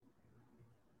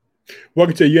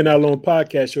Welcome to You're Not Alone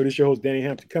podcast show. This is your host, Danny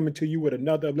Hampton, coming to you with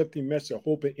another uplifting message of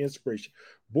hope and inspiration.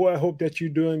 Boy, I hope that you're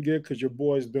doing good because your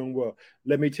boy is doing well.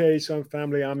 Let me tell you something,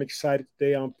 family. I'm excited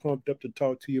today. I'm pumped up to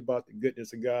talk to you about the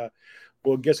goodness of God.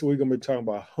 Well, guess what we're going to be talking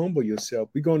about? Humble yourself.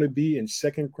 We're going to be in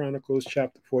Second Chronicles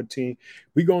chapter 14.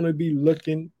 We're going to be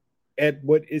looking at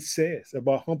what it says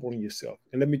about humbling yourself.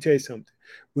 And let me tell you something.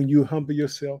 When you humble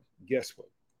yourself, guess what?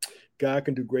 God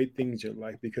can do great things in your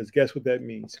life because guess what that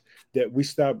means? That we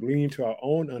stop leaning to our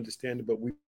own understanding, but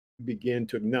we begin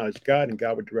to acknowledge God and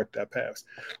God will direct our paths.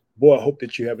 Boy, I hope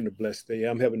that you're having a blessed day.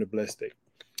 I'm having a blessed day.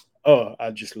 Oh,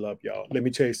 I just love y'all. Let me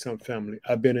tell you something, family.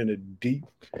 I've been in a deep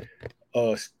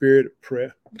spirit of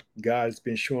prayer. God's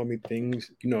been showing me things,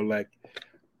 like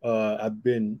I've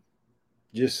been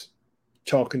just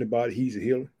talking about He's a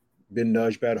healer, been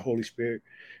nudged by the Holy Spirit,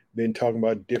 been talking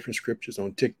about different scriptures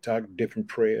on TikTok, different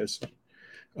prayers,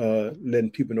 letting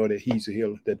people know that He's a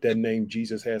healer, that name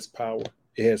Jesus has power.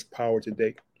 It has power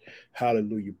today.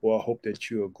 Hallelujah, boy. I hope that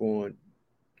you are going.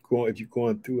 If you're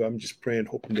going through, I'm just praying,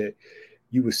 hoping that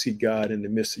you will see God in the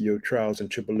midst of your trials and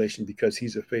tribulation because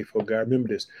He's a faithful God. Remember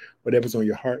this: whatever's on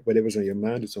your heart, whatever's on your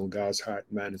mind, is on God's heart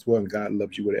and mind as well. And God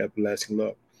loves you with everlasting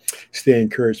love. Stay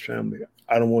encouraged, family.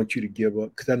 I don't want you to give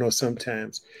up because I know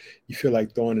sometimes you feel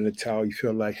like throwing in the towel. You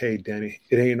feel like, hey, Danny,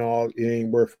 it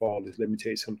ain't worth all this. Let me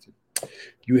tell you something.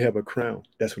 You have a crown.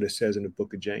 That's what it says in the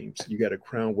book of James. You got a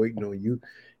crown waiting on you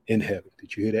in heaven.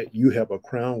 Did you hear that? You have a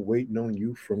crown waiting on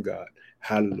you from God.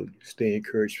 Hallelujah. Stay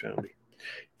encouraged, family.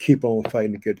 Keep on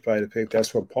fighting the good fight of faith.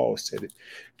 That's what Paul said it.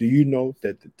 Do you know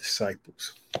that the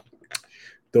disciples,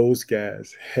 those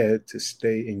guys, had to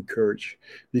stay encouraged?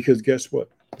 Because guess what?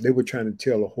 They were trying to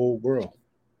tell the whole world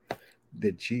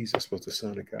that Jesus was the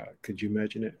Son of God. Could you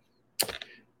imagine it?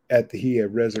 After He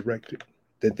had resurrected,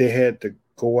 that they had to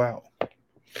go out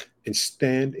and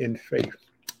stand in faith,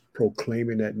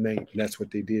 proclaiming that name. And that's what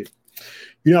they did.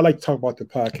 I like to talk about the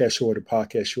podcast show, or the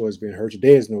podcast show is being heard.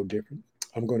 Today is no different.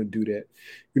 I'm going to do that.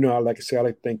 I like to say, I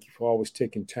like to thank you for always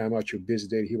taking time out your busy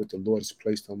day to hear what the Lord has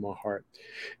placed on my heart.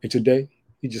 And today,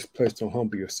 He just placed on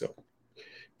humble yourself.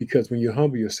 Because when you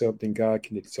humble yourself, then God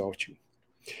can exalt you.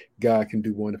 God can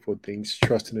do wonderful things.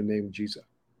 Trust in the name of Jesus.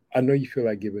 I know you feel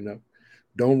like giving up.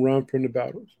 Don't run from the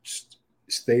battle.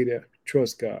 Stay there.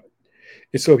 Trust God.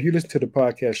 And so if you listen to the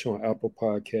podcast show on Apple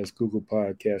Podcasts, Google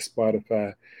Podcasts,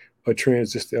 Spotify, or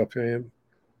Transistor FM,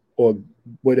 or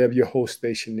whatever your host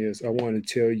station is, I want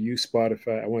to tell you,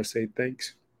 Spotify, I want to say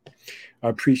thanks. I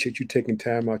appreciate you taking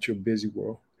time out your busy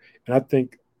world. And I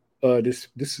think this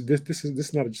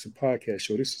is not just a podcast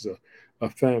show. This is a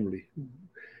family.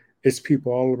 It's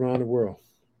people all around the world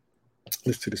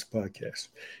listen to this podcast.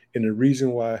 And the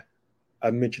reason why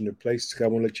I mentioned the place is because I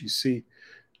want to let you see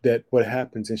that what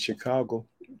happens in Chicago,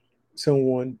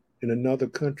 someone in another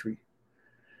country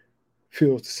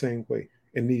feels the same way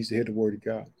and needs to hear the word of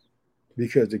God.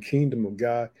 Because the kingdom of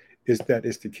God is that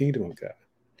it's the kingdom of God.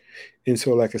 And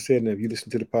so, like I said, now if you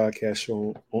listen to the podcast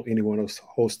show on any one of those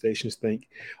host stations, thank.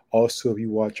 Also, if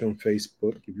you watch on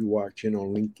Facebook, if you watch on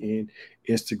LinkedIn,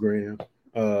 Instagram,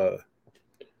 uh,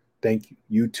 thank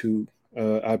you. YouTube,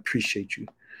 I appreciate you.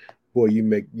 Boy, you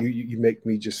make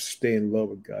me just stay in love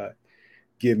with God.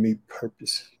 Give me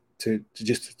purpose to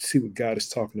just to see what God is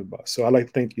talking about. So I like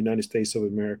to thank the United States of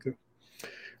America.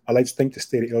 I like to thank the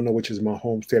state of Illinois, which is my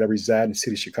home state. I reside in the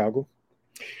city of Chicago.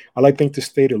 I like to thank the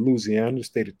state of Louisiana, the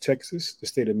state of Texas, the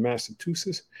state of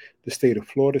Massachusetts, the state of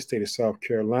Florida, the state of South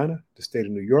Carolina, the state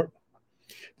of New York,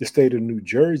 the state of New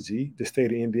Jersey, the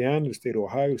state of Indiana, the state of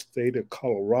Ohio, the state of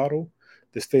Colorado,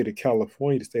 the state of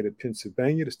California, the state of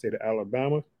Pennsylvania, the state of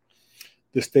Alabama,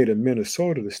 the state of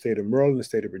Minnesota, the state of Maryland, the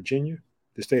state of Virginia,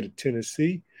 the state of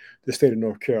Tennessee, the state of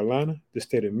North Carolina, the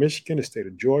state of Michigan, the state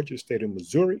of Georgia, the state of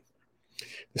Missouri,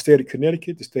 the state of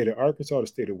Connecticut, the state of Arkansas, the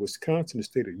state of Wisconsin, the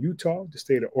state of Utah, the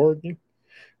state of Oregon,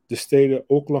 the state of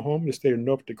Oklahoma, the state of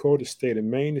North Dakota, the state of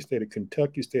Maine, the state of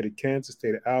Kentucky, the state of Kansas, the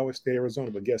state of Iowa, the state of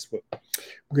Arizona. But guess what?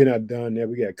 We're not done there.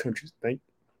 We got countries.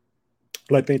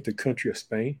 I think the country of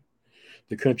Spain,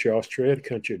 the country of Australia, the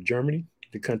country of Germany,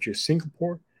 the country of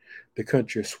Singapore, the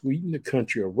country of Sweden, the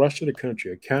country of Russia, the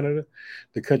country of Canada,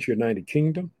 the country of United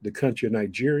Kingdom, the country of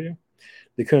Nigeria,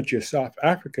 the country of South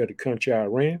Africa, the country of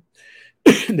Iran,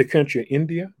 the country of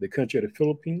India, the country of the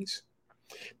Philippines,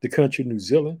 the country of New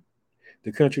Zealand,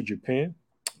 the country of Japan,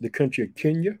 the country of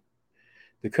Kenya,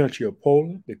 the country of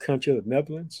Poland, the country of the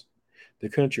Netherlands, the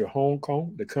country of Hong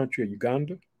Kong, the country of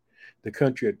Uganda, the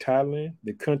country of Thailand,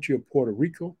 the country of Puerto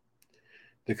Rico,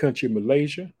 the country of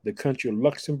Malaysia, the country of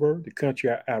Luxembourg, the country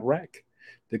of Iraq,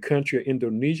 the country of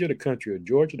Indonesia, the country of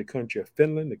Georgia, the country of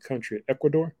Finland, the country of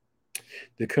Ecuador,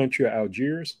 the country of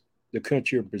Algiers, the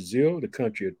country of Brazil, the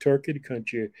country of Turkey, the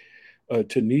country of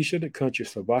Tunisia, the country of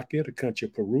Slovakia, the country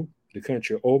of Peru, the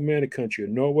country of Oman, the country of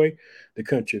Norway, the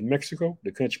country of Mexico,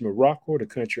 the country of Morocco, the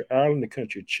country of Ireland, the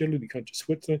country of Chile, the country of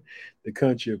Switzerland, the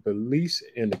country of Belize,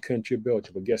 and the country of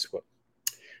Belgium. But guess what?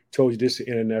 Told you this is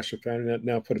international family.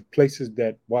 Now, for the places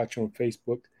that watch on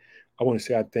Facebook, I want to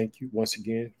say I thank you once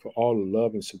again for all the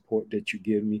love and support that you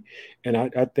give me. And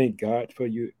I thank God for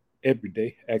you every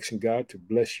day, asking God to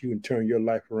bless you and turn your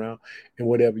life around. And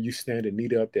whatever you stand in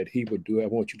need of, that He will do. I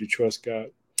want you to trust God.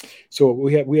 So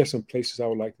we have some places I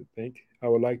would like to thank. I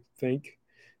would like to thank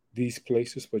these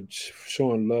places for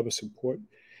showing love and support.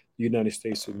 The United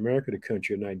States of America, the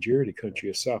country of Nigeria, the country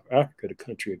of South Africa, the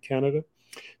country of Canada,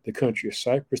 the country of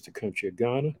Cyprus, the country of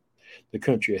Ghana, the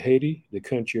country of Haiti, the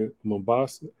country of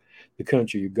Mombasa, the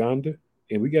country of Uganda,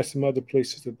 and we got some other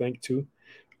places to thank too.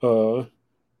 Uh,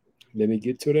 Let me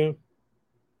get to them.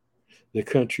 The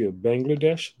country of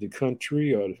Bangladesh, the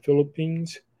country of the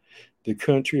Philippines, the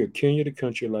country of Kenya, the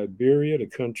country of Liberia, the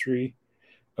country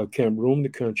of Cameroon, the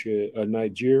country of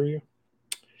Nigeria.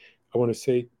 I want to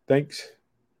say thanks,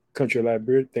 country of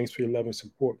Liberia. Thanks for your love and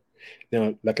support.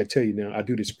 Now, like I tell you now, I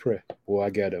do this prayer. Well, I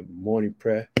got a morning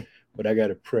prayer, but I got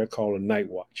a prayer called a night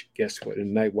watch. Guess what?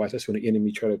 In night watch, that's when the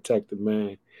enemy try to attack the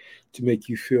mind to make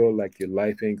you feel like your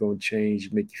life ain't gonna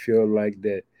change, make you feel like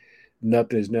that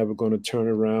nothing is never going to turn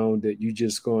around, that you're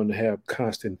just going to have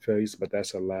constant failures. But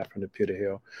that's a lie from the pit of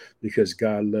hell, because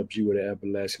God loves you with an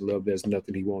everlasting love. There's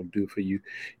nothing He won't do for you.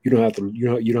 You don't have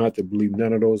to believe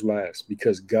none of those lies,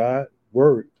 because God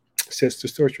word sets the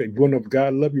story straight. You want to know if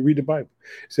God love you, read the Bible.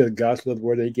 It says God's love the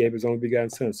word that He gave His only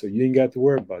begotten Son. So you ain't got to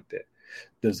worry about that.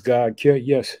 Does God care?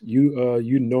 Yes,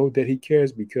 you know that He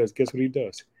cares, because guess what He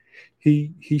does?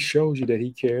 He shows you that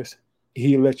He cares.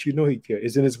 He lets you know He cares.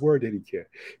 It's in His word that He cares.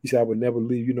 He said, I will never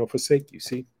leave you nor forsake you.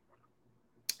 See,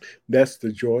 that's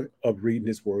the joy of reading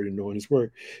His word and knowing His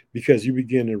word. Because you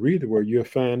begin to read the word, you'll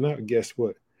find out, guess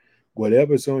what?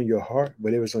 Whatever's on your heart,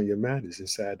 whatever's on your mind is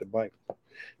inside the Bible.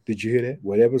 Did you hear that?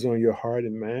 Whatever's on your heart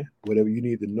and mind, whatever you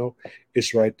need to know,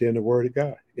 it's right there in the word of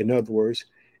God. In other words,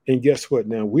 and guess what?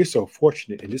 Now we're so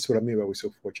fortunate, and this is what I mean by we're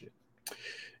so fortunate,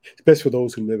 especially for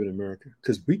those who live in America,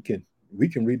 because we can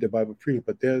read the Bible freely,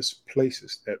 but there's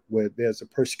places that where there's a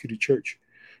persecuted church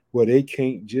where they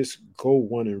can't just go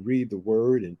one and read the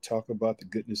word and talk about the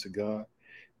goodness of God.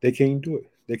 They can't do it.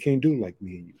 They can't do it like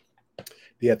me and you.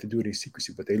 They have to do it in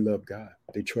secrecy, but they love God.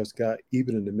 They trust God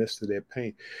even in the midst of their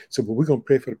pain. So, but we're going to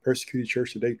pray for the persecuted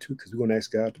church today too, because we're going to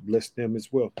ask God to bless them as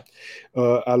well.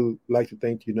 I'd like to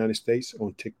thank the United States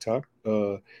on TikTok,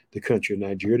 the country of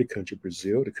Nigeria, the country of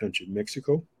Brazil, the country of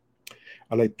Mexico.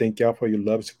 I'd like to thank y'all for your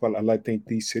love and support. I'd like to thank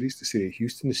these cities, the city of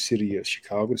Houston, the city of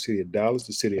Chicago, the city of Dallas,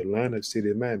 the city of Atlanta, the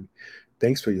city of Miami.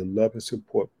 Thanks for your love and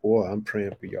support. Boy, I'm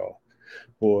praying for y'all.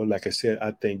 Boy, like I said,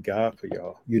 I thank God for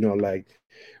y'all. Like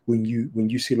when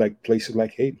you see like places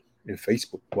like Haiti and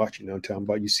Facebook watching, I'm talking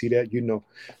about, you see that,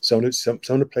 some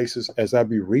of the places, as I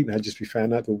be reading, I just be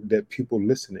finding out that people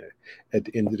listen at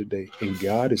the end of the day. And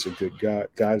God is a good God.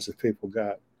 God is a faithful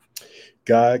God.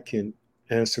 God can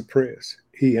answer prayers.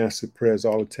 He answers prayers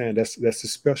all the time. That's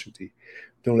his specialty.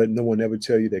 Don't let no one ever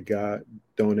tell you that God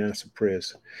don't answer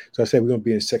prayers. So I said we're going to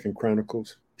be in Second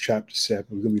Chronicles chapter 7.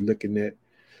 We're going to be looking at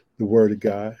the Word of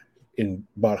God and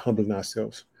about humbling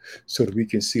ourselves, so that we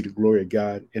can see the glory of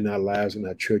God in our lives, in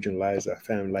our children's lives, our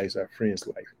family lives, our friends'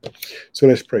 life. So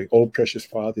let's pray. Oh, precious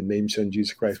Father, in the name of your Son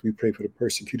Jesus Christ, we pray for the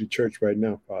persecuted church right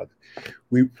now, Father.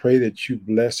 We pray that you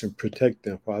bless and protect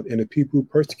them, Father, and the people who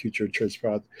persecute your church,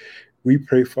 Father. We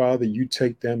pray, Father, you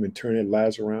take them and turn their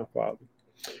lives around, Father,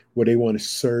 where they want to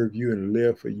serve you and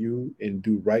live for you and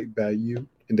do right by you,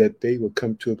 and that they will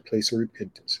come to a place of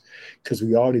repentance. Because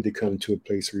we all need to come to a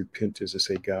place of repentance and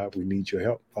say, God, we need your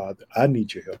help, Father. I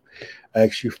need your help. I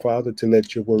ask you, Father, to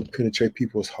let your word penetrate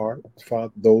people's heart,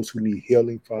 Father. Those who need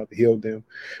healing, Father, heal them.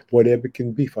 Whatever it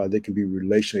can be, Father. It can be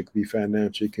relational, it can be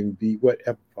financial, it can be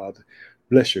whatever, Father.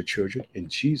 Bless your children. In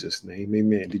Jesus' name,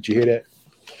 amen. Did you hear that?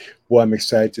 Boy, I'm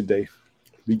excited today.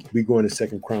 We go into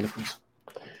Second Chronicles,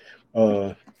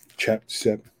 chapter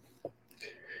 7.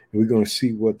 And we're going to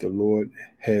see what the Lord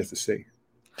has to say.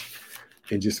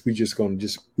 And we're just going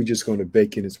to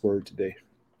bake in his word today.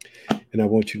 And I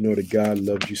want you to know that God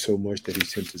loves you so much that he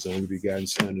sent his only begotten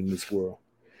Son in this world,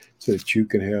 so that you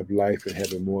can have life and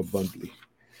have it more abundantly.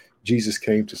 Jesus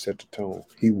came to set the tone.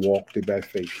 He walked it by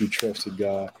faith. He trusted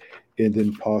God in the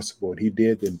impossible, and he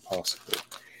did the impossible.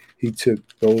 He took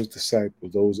those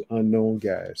disciples, those unknown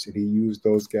guys, and he used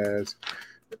those guys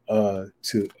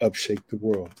to upshake the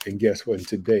world. And guess what? And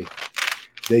today,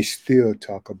 they still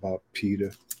talk about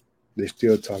Peter, They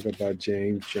still talk about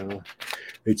James, John.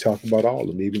 They talk about all of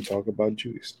them. They even talk about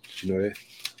Judas. You know that?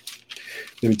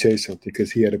 Let me tell you something,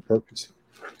 because he had a purpose.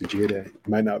 Did you hear that?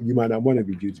 You might not want to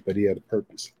be Judas, but he had a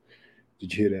purpose.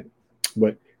 Did you hear that?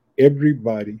 But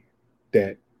everybody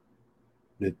that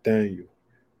Nathaniel,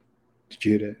 did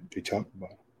you hear that? They talk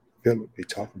about him. Philip, they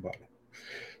talk about him.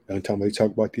 I'm talking about they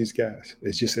talk about these guys.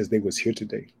 It's just as they was here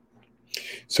today.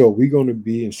 So we're going to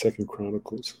be in Second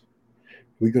Chronicles.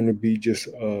 We're going to be just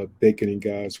baking in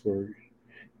God's word,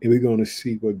 and we're going to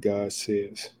see what God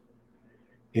says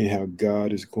and how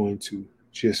God is going to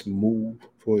just move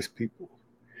for His people.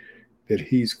 That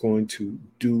He's going to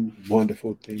do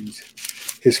wonderful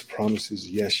things. His promises,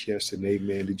 yes, yes, and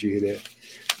amen. Did you hear that?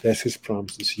 That's His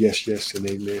promises, yes, yes, and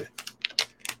amen.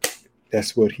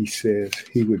 That's what He says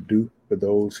He would do for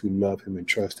those who love Him and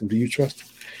trust Him. Do you trust Him?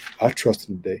 I trust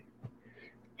Him today.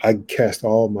 I cast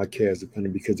all my cares upon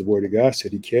Him because the Word of God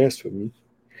said He cares for me.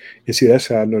 And see, that's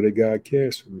how I know that God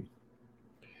cares for me.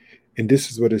 And this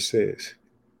is what it says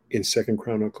in Second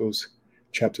Chronicles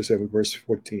chapter 7, verse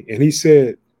 14. And He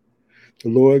said, the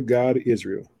Lord God of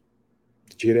Israel.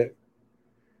 Did you hear that?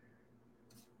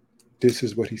 This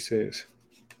is what He says.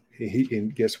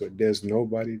 And guess what? There's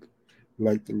nobody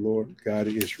like the Lord God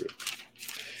of Israel.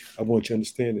 I want you to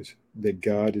understand this, that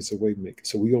God is a way maker.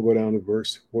 So we're going to go down to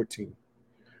verse 14.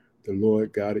 The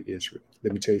Lord God of Israel.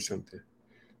 Let me tell you something.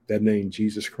 That name,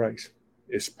 Jesus Christ,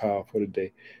 is powerful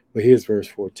today. But here's verse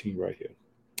 14 right here.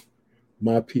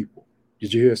 My people.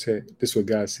 Did you hear us say? This is what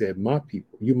God said. My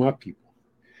people. You my people.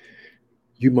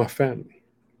 You my family.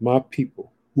 My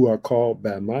people who are called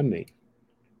by my name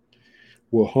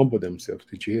will humble themselves.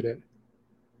 Did you hear that?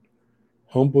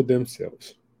 Humble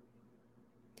themselves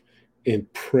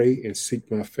and pray and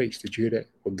seek my face. Did you hear that?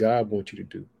 What God wants you to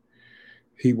do.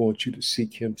 He wants you to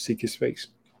seek Him, seek His face.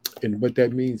 And what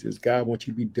that means is God wants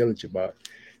you to be diligent about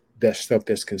that stuff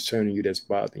that's concerning you, that's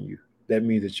bothering you. That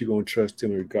means that you're going to trust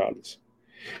Him regardless,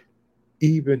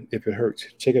 even if it hurts.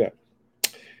 Check it out.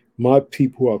 My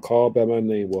people who are called by my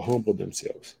name will humble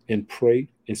themselves and pray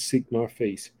and seek my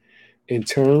face and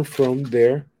turn from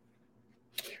their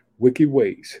wicked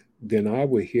ways. Then I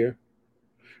will hear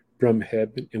from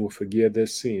heaven and will forgive their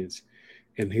sins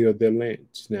and heal their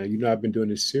lands. Now, you know, I've been doing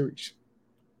this series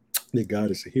that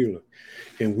God is a healer.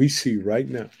 And we see right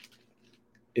now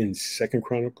in Second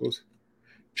Chronicles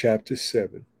chapter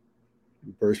 7,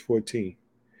 verse 14,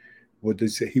 what they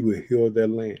say, He will heal their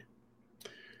land.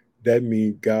 That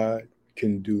means God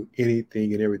can do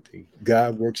anything and everything.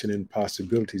 God works in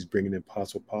impossibilities, bringing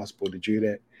impossible possible. Did you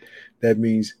hear that? That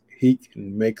means He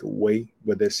can make a way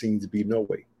where there seems to be no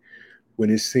way. When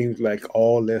it seems like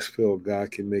all else failed,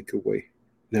 God can make a way.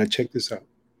 Now check this out.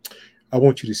 I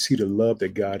want you to see the love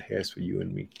that God has for you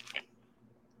and me.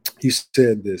 He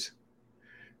said this.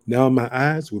 Now my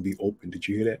eyes will be open. Did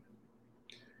you hear that?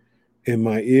 And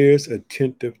my ears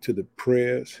attentive to the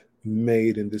prayers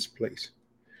made in this place.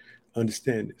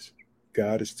 Understand this.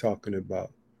 God is talking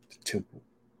about the temple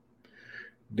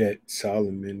that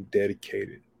Solomon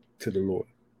dedicated to the Lord.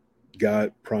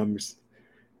 God promised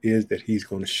is that He's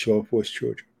going to show up for His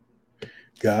children.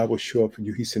 God will show up for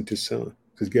you. He sent His Son.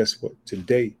 Because guess what?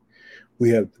 Today we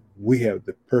have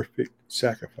the perfect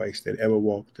sacrifice that ever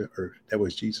walked the earth. That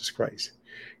was Jesus Christ.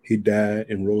 He died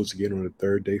and rose again on the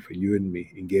third day for you and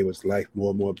me and gave us life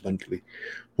more and more abundantly.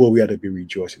 Well, we ought to be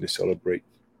rejoicing to celebrate.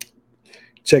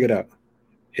 Check it out.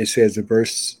 It says in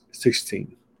verse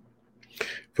 16,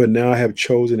 for now I have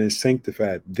chosen and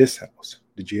sanctified this house.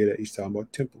 Did you hear that? He's talking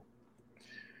about temple.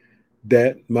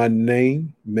 That my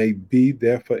name may be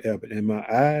there forever, and my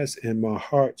eyes and my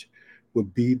heart will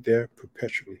be there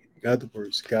perpetually. In other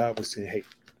words, God was saying, hey,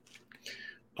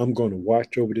 I'm going to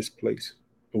watch over this place.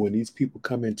 And when these people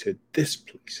come into this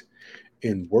place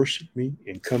and worship me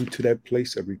and come to that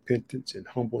place of repentance and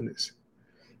humbleness,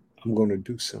 I'm going to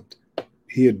do something.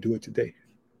 He'll do it today.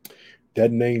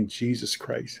 That name, Jesus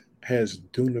Christ, has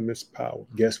dunamis power.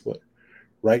 Guess what?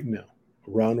 Right now,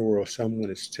 around the world,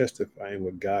 someone is testifying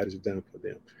what God has done for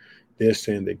them. They're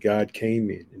saying that God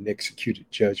came in and executed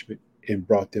judgment and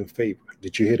brought them favor.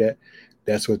 Did you hear that?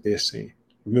 That's what they're saying.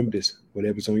 Remember this,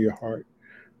 whatever's on your heart,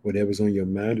 whatever's on your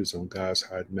mind is on God's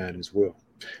heart and mind as well.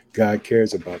 God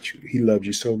cares about you. He loves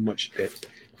you so much that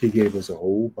He gave us a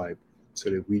whole Bible so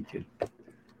that we can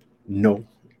know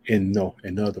and know.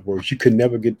 In other words, you can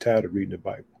never get tired of reading the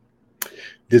Bible.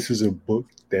 This is a book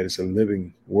that is a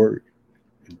living word.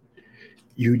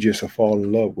 You just fall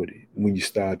in love with it when you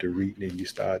start to read and you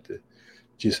start to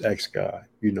just ask God.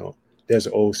 You know, there's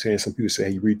an old saying, some people say,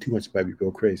 hey, you read too much Bible, you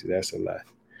go crazy. That's a lie.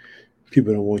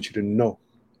 People don't want you to know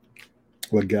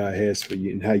what God has for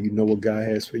you. And how you know what God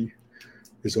has for you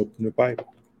is open the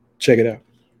Bible. Check it out.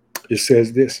 It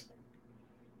says this.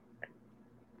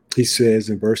 He says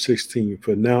in verse 16,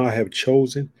 "For now I have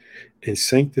chosen and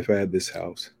sanctified this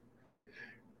house,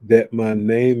 that my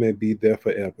name may be there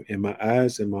forever, and my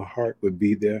eyes and my heart would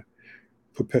be there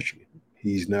perpetually."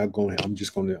 He's not going. I'm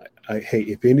just going to. Hey,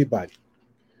 if anybody,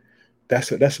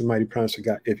 that's a mighty promise of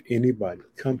God. If anybody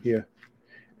come here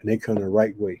and they come the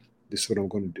right way, this is what I'm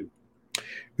going to do.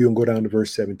 We're going to go down to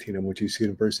verse 17. I want you to see it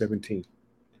in verse 17.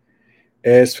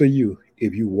 "As for you,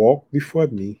 if you walk before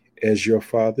me as your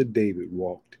father David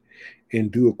walked,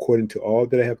 and do according to all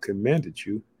that I have commanded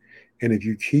you, and if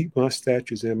you keep my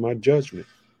statutes and my judgment,"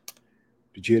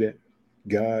 did you hear that?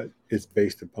 God is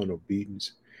based upon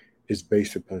obedience. It's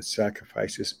based upon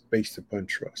sacrifice. It's based upon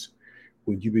trust.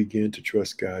 When you begin to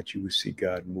trust God, you will see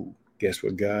God move. Guess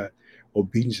what, God?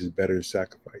 Obedience is better than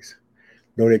sacrifice.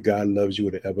 Know that God loves you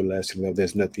with an everlasting love.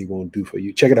 There's nothing He won't do for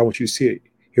you. Check it out. I want you to see it.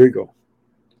 Here we go.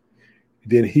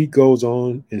 Then He goes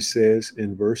on and says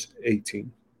in verse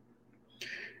 18,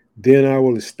 "Then I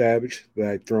will establish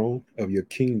thy throne of your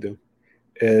kingdom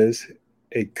as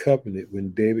a covenant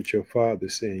when David your father,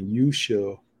 saying, You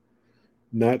shall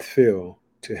not fail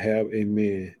to have a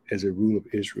man as a ruler of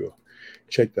Israel."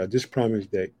 Check that. This promise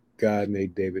that God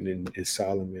made David and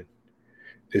Solomon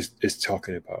is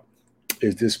talking about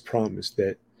is this promise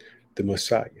that the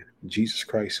Messiah, Jesus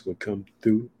Christ, would come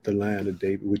through the line of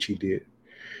David, which He did.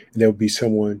 And there will be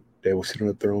someone that will sit on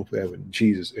the throne forever,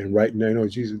 Jesus. And right now, you know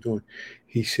what Jesus is doing?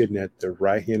 He's sitting at the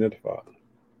right hand of the Father.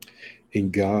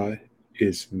 And God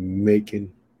is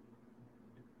making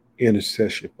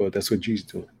intercession for us. That's what Jesus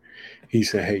is doing. He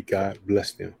said, "Hey, God,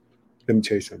 bless them." Let me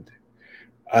tell you something.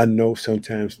 I know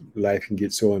sometimes life can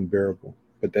get so unbearable,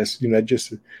 but that's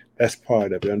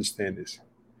part of it. Understand this.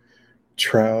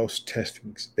 Trials,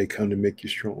 testings, they come to make you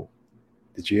strong.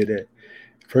 Did you hear that?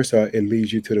 First of all, it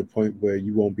leads you to the point where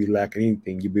you won't be lacking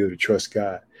anything. You'll be able to trust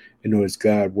God and know it's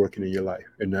God working in your life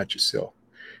and not yourself.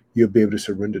 You'll be able to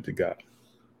surrender to God.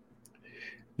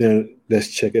 Now, let's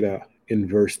check it out in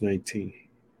verse 19.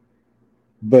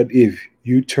 "But if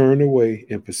you turn away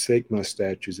and forsake my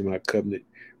statutes and my covenant,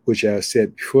 which I have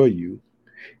set before you,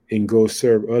 and go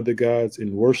serve other gods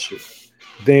and worship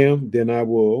them, then I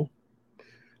will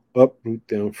uproot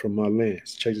them from my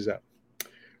lands." Check this out.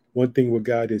 One thing with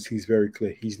God is He's very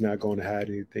clear. He's not going to hide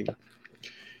anything.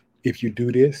 If you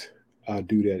do this, I'll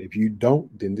do that. If you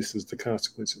don't, then this is the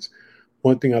consequences.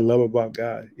 One thing I love about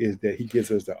God is that He gives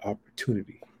us the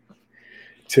opportunity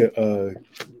to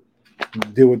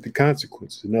deal with the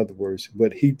consequences, in other words.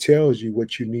 But He tells you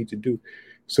what you need to do.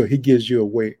 So He gives you a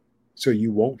way so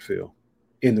you won't fail.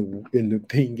 And the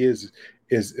thing is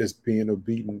being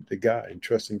obedient to God and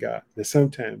trusting God. That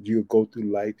sometimes you'll go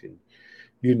through life and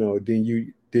then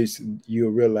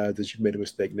you'll realize that you made a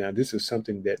mistake. Now, this is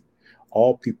something that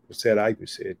all people said. I even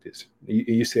said this.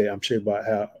 You said, I'm sure, about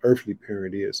how earthly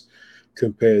parent is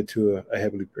compared to a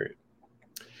heavenly parent.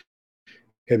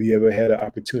 Have you ever had an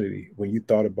opportunity when you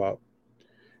thought about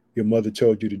your mother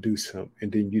told you to do something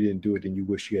and then you didn't do it and you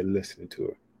wish you had listened to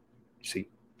her? See,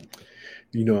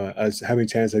 how many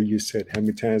times have you said, how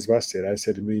many times have I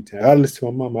said a million times, I listened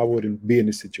to my mom, I wouldn't be in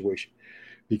this situation,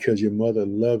 because your mother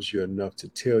loves you enough to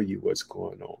tell you what's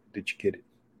going on. Did you get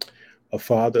it? A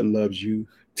father loves you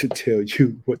to tell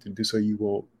you what to do so you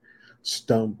won't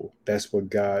stumble. That's what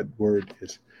God's word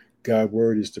is. God's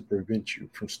word is to prevent you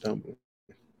from stumbling.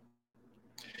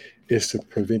 It's to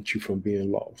prevent you from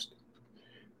being lost.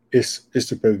 It's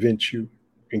to prevent you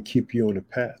and keep you on the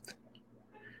path.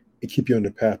 And keep you on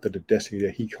the path of the destiny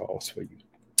that He calls for you.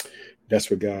 That's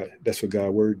what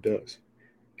God's word does.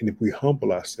 And if we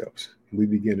humble ourselves and we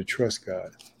begin to trust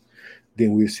God,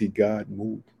 then we'll see God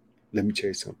move. Let me tell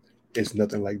you something. It's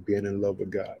nothing like being in love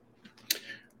with God.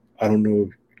 I don't know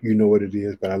if you know what it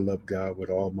is, but I love God with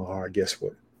all my heart. Guess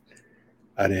what?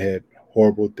 I had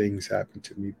horrible things happen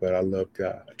to me, but I love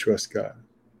God. I trust God.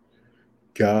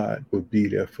 God will be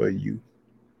there for you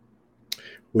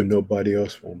when nobody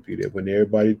else won't be there. When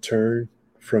everybody turn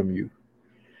from you,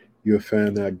 you'll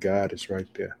find out God is right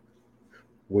there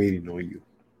waiting on you.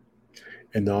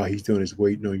 And all He's doing is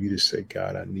waiting on you to say,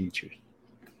 God, I need you.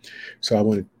 So I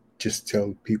want to just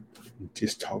tell people,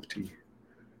 just talk to you.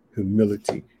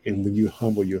 Humility. And when you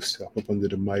humble yourself up under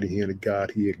the mighty hand of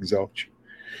God, He exalts you.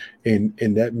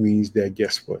 And that means that,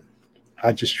 guess what?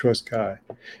 I just trust God.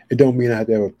 It don't mean I have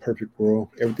to have a perfect world.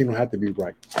 Everything don't have to be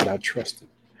right, but I trust Him.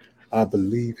 I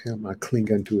believe Him. I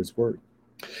cling unto His word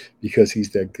because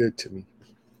He's that good to me.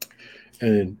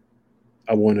 And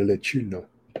I want to let you know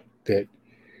that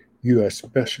you are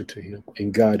special to Him,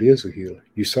 and God is a healer.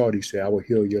 You saw it. He said, I will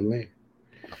heal your land.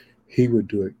 He would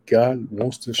do it. God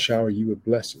wants to shower you with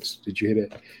blessings. Did you hear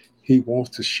that? He wants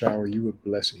to shower you with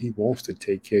blessing. He wants to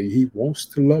take care of you. He wants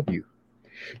to love you.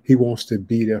 He wants to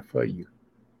be there for you.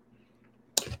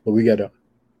 But we got to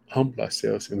humble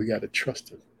ourselves and we got to trust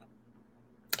him.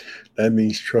 That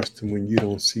means trust him when you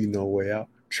don't see no way out.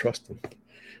 Trust him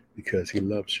because he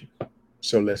loves you.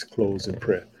 So let's close in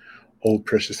prayer. Oh,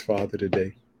 precious Father,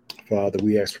 today, Father,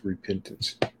 we ask for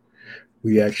repentance.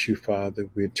 We ask you, Father,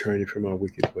 we're turning from our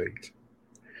wicked ways.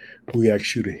 We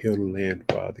ask you to heal the land,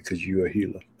 Father, because you are a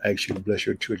healer. I ask you to bless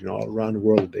your children all around the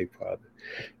world today, Father,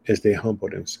 as they humble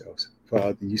themselves.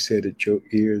 Father, you said that your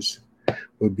ears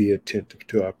will be attentive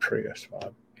to our prayers,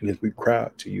 Father. And as we cry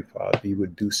out to you, Father, you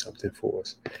would do something for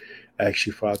us. I ask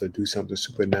you, Father, do something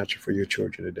supernatural for your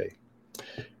children today.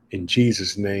 In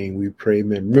Jesus' name, we pray,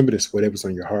 man. Remember this, whatever's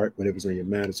on your heart, whatever's on your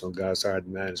mind, it's on God's heart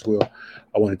and mind as well.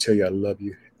 I want to tell you I love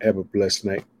you. Have a blessed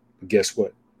night. But guess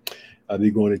what? I'll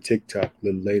be going to TikTok a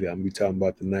little later. I'm going to be talking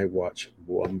about the night watch.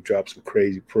 Boy, I'm going to drop some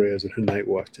crazy prayers in the night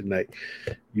watch tonight.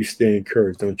 You stay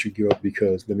encouraged. Don't you give up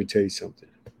because let me tell you something.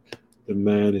 The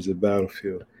mind is a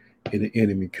battlefield and the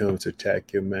enemy comes to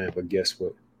attack your mind. But guess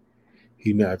what?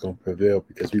 He's not going to prevail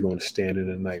because we're going to stand in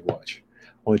the night watch.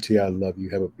 I want to tell you I love you.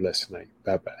 Have a blessed night.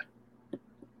 Bye-bye.